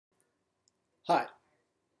Hi,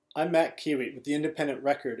 I'm Matt Kiwi with the Independent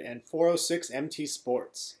Record and 406 MT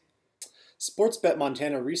Sports. Sportsbet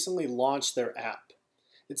Montana recently launched their app.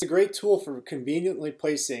 It's a great tool for conveniently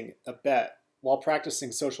placing a bet while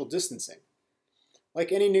practicing social distancing.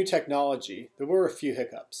 Like any new technology, there were a few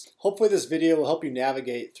hiccups. Hopefully this video will help you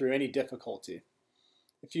navigate through any difficulty.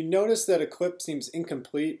 If you notice that a clip seems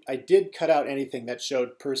incomplete, I did cut out anything that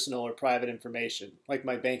showed personal or private information, like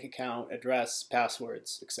my bank account, address,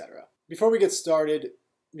 passwords, etc. Before we get started,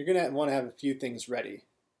 you're going to want to have a few things ready.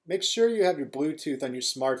 Make sure you have your Bluetooth on your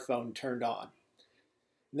smartphone turned on.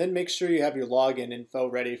 And then make sure you have your login info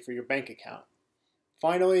ready for your bank account.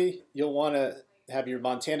 Finally, you'll want to have your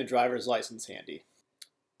Montana driver's license handy.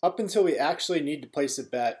 Up until we actually need to place a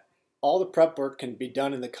bet, all the prep work can be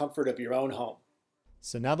done in the comfort of your own home.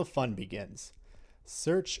 So now the fun begins.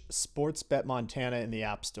 Search Sportsbet Montana in the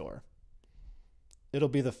App Store. It'll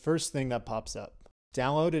be the first thing that pops up.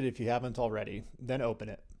 Download it if you haven't already, then open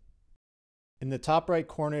it. In the top right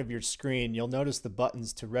corner of your screen, you'll notice the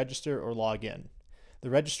buttons to register or log in. The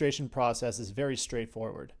registration process is very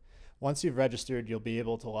straightforward. Once you've registered, you'll be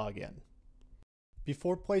able to log in.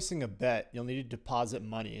 Before placing a bet, you'll need to deposit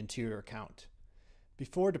money into your account.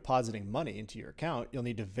 Before depositing money into your account, you'll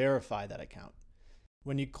need to verify that account.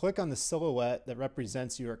 When you click on the silhouette that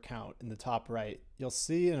represents your account in the top right, you'll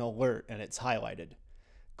see an alert and it's highlighted.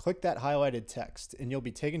 Click that highlighted text and you'll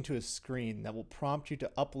be taken to a screen that will prompt you to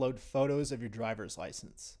upload photos of your driver's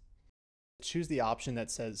license. Choose the option that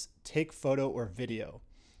says Take Photo or Video.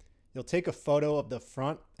 You'll take a photo of the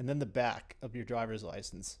front and then the back of your driver's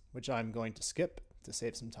license, which I'm going to skip to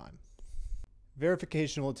save some time.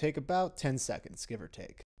 Verification will take about 10 seconds, give or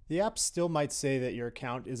take. The app still might say that your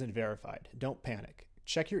account isn't verified. Don't panic.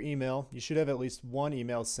 Check your email. You should have at least one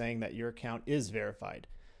email saying that your account is verified.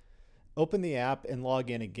 Open the app and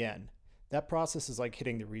log in again. That process is like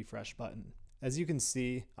hitting the refresh button. As you can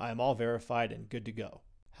see, I am all verified and good to go.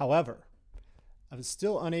 However, I was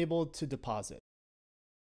still unable to deposit.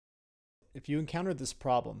 If you encountered this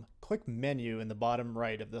problem, click Menu in the bottom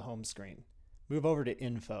right of the home screen. Move over to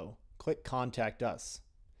Info. Click Contact Us.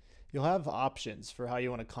 You'll have options for how you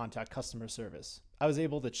want to contact customer service. I was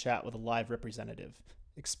able to chat with a live representative.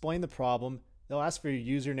 Explain the problem. They'll ask for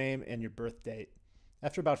your username and your birth date.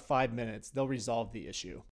 After about 5 minutes, they'll resolve the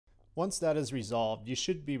issue. Once that is resolved, you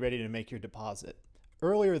should be ready to make your deposit.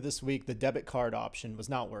 Earlier this week, the debit card option was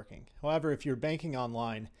not working. However, if you're banking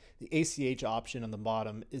online, the ACH option on the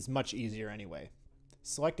bottom is much easier anyway.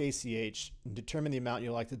 Select ACH and determine the amount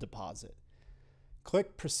you'd like to deposit.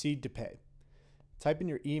 Click Proceed to Pay. Type in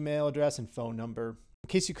your email address and phone number. In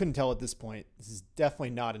case you couldn't tell at this point, this is definitely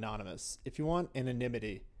not anonymous. If you want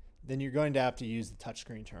anonymity, then you're going to have to use the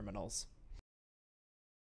touchscreen terminals.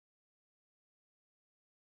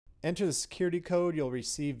 Enter the security code you'll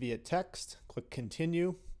receive via text. Click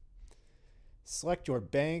Continue. Select your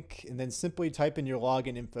bank and then simply type in your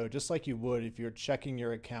login info just like you would if you're checking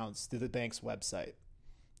your accounts through the bank's website.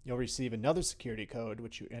 You'll receive another security code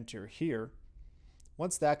which you enter here.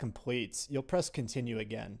 Once that completes, you'll press Continue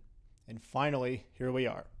again. And finally, here we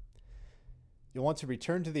are. You'll want to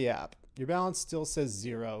return to the app. Your balance still says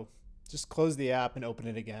 0. Just close the app and open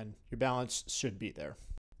it again. Your balance should be there.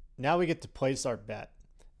 Now we get to place our bet.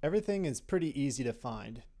 Everything is pretty easy to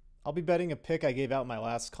find. I'll be betting a pick I gave out in my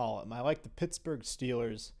last column. I like the Pittsburgh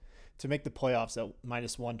Steelers to make the playoffs at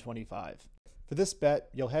 -125. For this bet,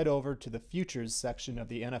 you'll head over to the Futures section of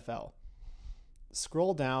the NFL.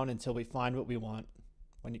 Scroll down until we find what we want.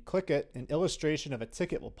 When you click it, an illustration of a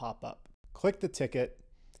ticket will pop up. Click the ticket,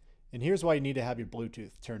 and here's why you need to have your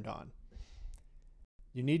Bluetooth turned on.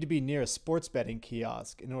 You need to be near a sports betting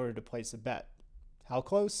kiosk in order to place a bet. How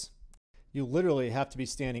close? You literally have to be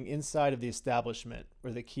standing inside of the establishment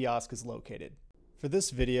where the kiosk is located. For this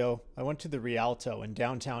video, I went to the Rialto in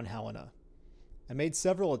downtown Helena. I made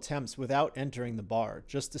several attempts without entering the bar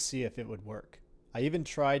just to see if it would work. I even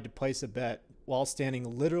tried to place a bet while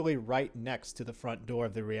standing literally right next to the front door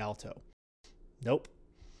of the Rialto. Nope,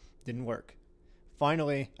 didn't work.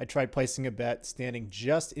 Finally, I tried placing a bet standing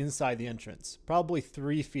just inside the entrance, probably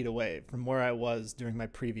 3 feet away from where I was during my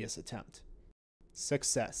previous attempt.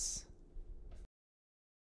 Success.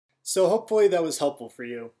 So hopefully that was helpful for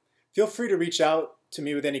you. Feel free to reach out to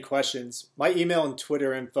me with any questions. My email and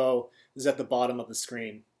Twitter info is at the bottom of the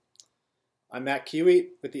screen. I'm Matt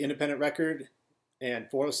Kiwi with the Independent Record and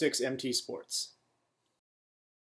 406 MT Sports.